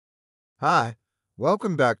Hi,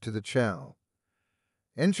 welcome back to the channel.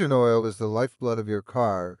 Engine oil is the lifeblood of your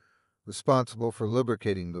car, responsible for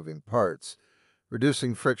lubricating moving parts,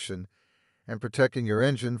 reducing friction, and protecting your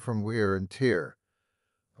engine from wear and tear.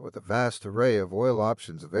 With a vast array of oil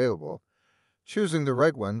options available, choosing the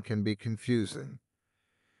right one can be confusing.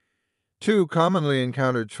 Two commonly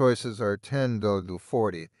encountered choices are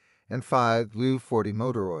 10-40 and 5-40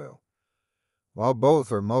 motor oil. While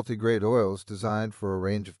both are multi-grade oils designed for a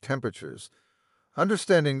range of temperatures,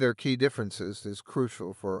 understanding their key differences is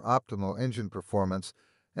crucial for optimal engine performance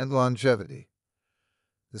and longevity.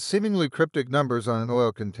 The seemingly cryptic numbers on an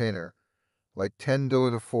oil container, like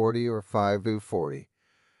 10-40 or 5-40,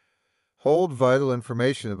 hold vital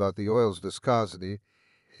information about the oil's viscosity,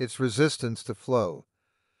 its resistance to flow.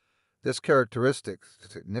 This characteristic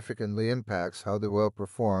significantly impacts how the oil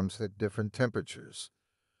performs at different temperatures.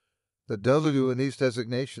 The W in these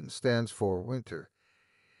designations stands for winter,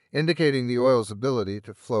 indicating the oil's ability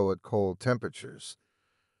to flow at cold temperatures.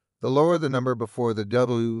 The lower the number before the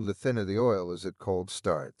W, the thinner the oil is at cold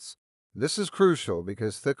starts. This is crucial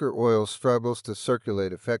because thicker oil struggles to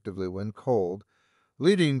circulate effectively when cold,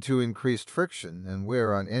 leading to increased friction and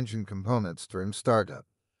wear on engine components during startup.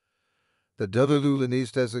 The W in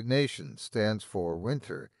these designations stands for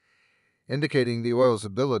winter, indicating the oil's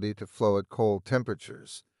ability to flow at cold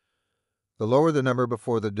temperatures. The lower the number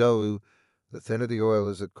before the W, the thinner the oil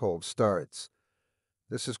is at cold starts.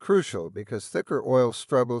 This is crucial because thicker oil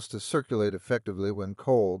struggles to circulate effectively when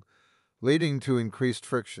cold, leading to increased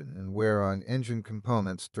friction and wear on engine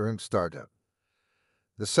components during startup.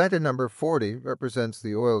 The second number 40 represents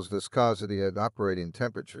the oil's viscosity at operating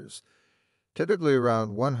temperatures, typically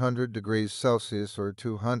around 100 degrees Celsius or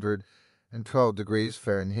 212 degrees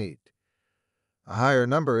Fahrenheit. A higher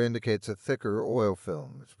number indicates a thicker oil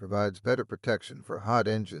film, which provides better protection for hot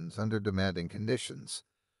engines under demanding conditions.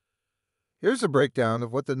 Here's a breakdown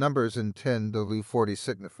of what the numbers in 10-40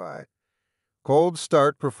 signify. Cold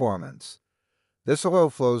start performance. This oil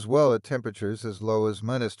flows well at temperatures as low as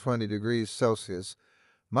minus 20 degrees Celsius,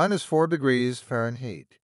 minus 4 degrees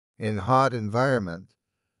Fahrenheit. In hot environment,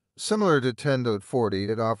 similar to 10-40,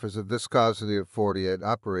 it offers a viscosity of 40 at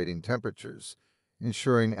operating temperatures,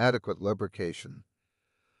 ensuring adequate lubrication.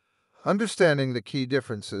 Understanding the key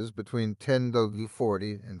differences between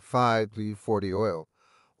 10-40 and 5-40 oil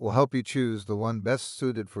will help you choose the one best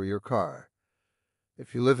suited for your car.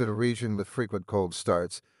 If you live in a region with frequent cold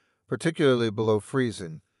starts, particularly below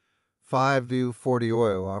freezing, 5-40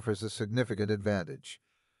 oil offers a significant advantage.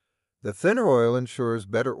 The thinner oil ensures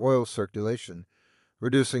better oil circulation,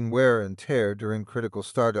 reducing wear and tear during critical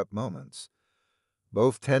startup moments.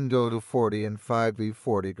 Both 10-40 and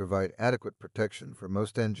 5-40 provide adequate protection for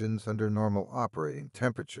most engines under normal operating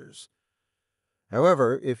temperatures.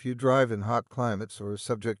 However, if you drive in hot climates or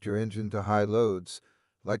subject your engine to high loads,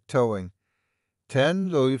 like towing,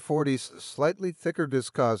 10-40's slightly thicker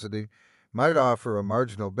viscosity might offer a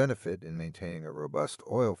marginal benefit in maintaining a robust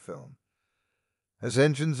oil film. As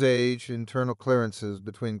engines age, internal clearances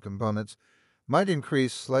between components might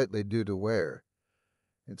increase slightly due to wear.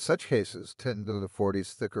 In such cases,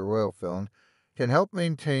 10-40's thicker oil film can help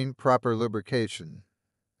maintain proper lubrication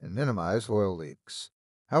and minimize oil leaks.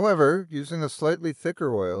 However, using a slightly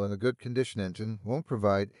thicker oil in a good condition engine won't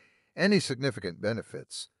provide any significant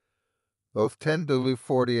benefits. Both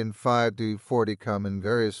 10-40 and 5-40 come in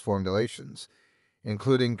various formulations,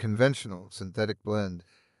 including conventional, synthetic blend,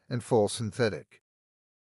 and full synthetic.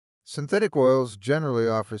 Synthetic oils generally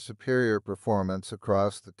offer superior performance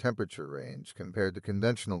across the temperature range compared to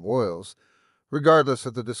conventional oils, regardless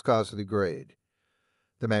of the viscosity grade.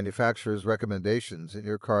 The manufacturer's recommendations in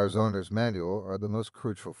your car's owner's manual are the most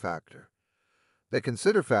crucial factor. They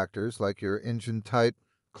consider factors like your engine type,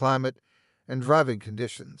 climate, and driving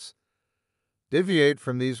conditions. Deviate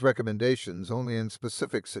from these recommendations only in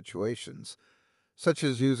specific situations, such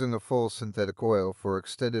as using a full synthetic oil for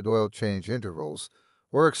extended oil change intervals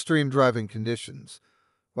or extreme driving conditions,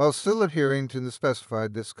 while still adhering to the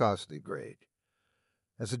specified viscosity grade.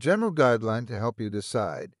 As a general guideline to help you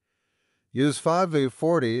decide, use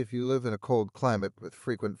 5-40 if you live in a cold climate with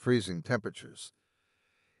frequent freezing temperatures.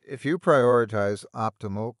 If you prioritize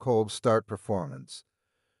optimal cold start performance,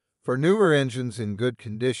 for newer engines in good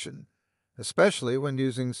condition, especially when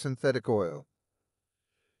using synthetic oil,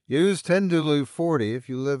 use 10-40 if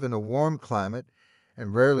you live in a warm climate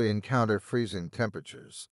and rarely encounter freezing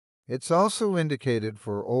temperatures. It's also indicated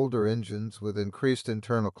for older engines with increased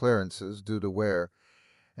internal clearances due to wear,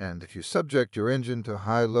 and if you subject your engine to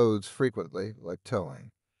high loads frequently, like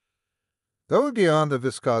towing. Going beyond the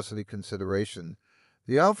viscosity consideration,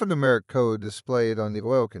 the alphanumeric code displayed on the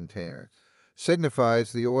oil container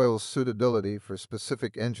signifies the oil's suitability for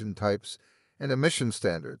specific engine types and emission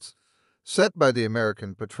standards set by the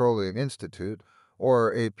American Petroleum Institute,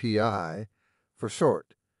 or API for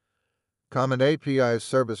short. Common API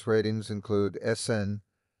service ratings include SN,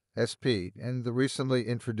 SP, and the recently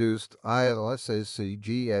introduced ILSAC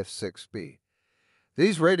GF6B.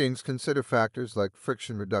 These ratings consider factors like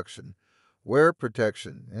friction reduction, wear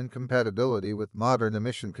protection, and compatibility with modern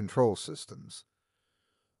emission control systems.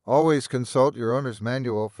 Always consult your owner's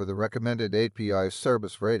manual for the recommended API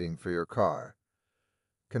service rating for your car.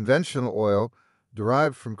 Conventional oil,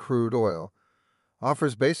 derived from crude oil,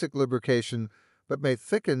 offers basic lubrication but may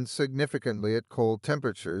thicken significantly at cold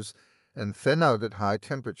temperatures and thin out at high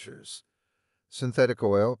temperatures. Synthetic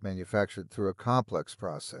oil, manufactured through a complex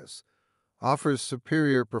process, offers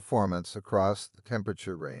superior performance across the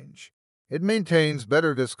temperature range. It maintains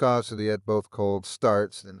better viscosity at both cold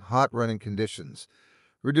starts and hot running conditions,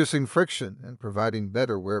 reducing friction and providing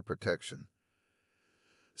better wear protection.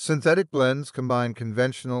 Synthetic blends combine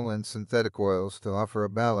conventional and synthetic oils to offer a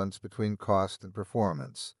balance between cost and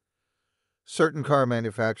performance. Certain car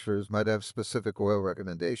manufacturers might have specific oil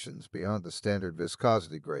recommendations beyond the standard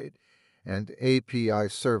viscosity grade and API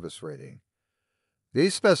service rating.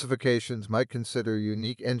 These specifications might consider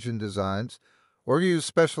unique engine designs or use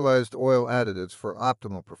specialized oil additives for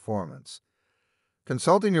optimal performance.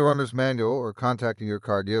 Consulting your owner's manual or contacting your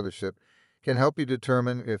car dealership can help you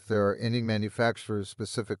determine if there are any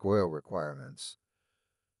manufacturer-specific oil requirements.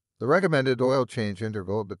 The recommended oil change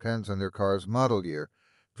interval depends on your car's model year,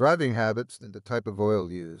 driving habits, and the type of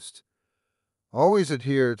oil used. Always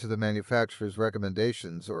adhere to the manufacturer's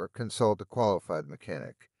recommendations or consult a qualified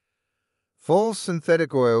mechanic. Full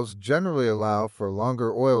synthetic oils generally allow for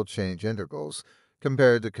longer oil change intervals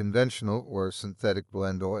compared to conventional or synthetic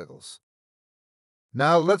blend oils.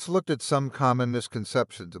 Now let's look at some common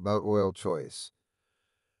misconceptions about oil choice.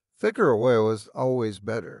 Thicker oil is always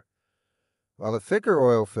better. While a thicker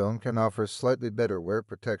oil film can offer slightly better wear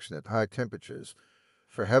protection at high temperatures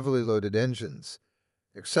for heavily loaded engines,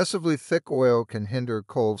 excessively thick oil can hinder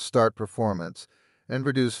cold start performance and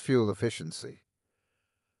reduce fuel efficiency.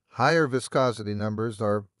 Higher viscosity numbers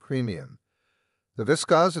are premium. The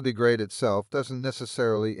viscosity grade itself doesn't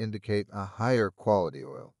necessarily indicate a higher quality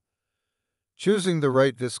oil. Choosing the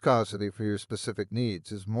right viscosity for your specific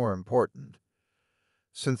needs is more important.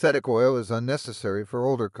 Synthetic oil is unnecessary for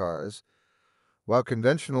older cars. While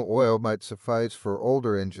conventional oil might suffice for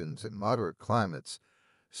older engines in moderate climates,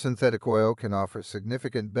 synthetic oil can offer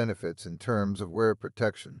significant benefits in terms of wear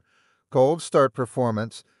protection, cold start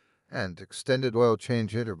performance, and extended oil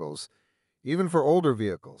change intervals, even for older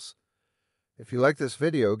vehicles. If you like this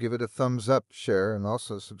video, give it a thumbs up, share, and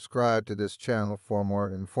also subscribe to this channel for more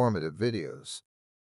informative videos.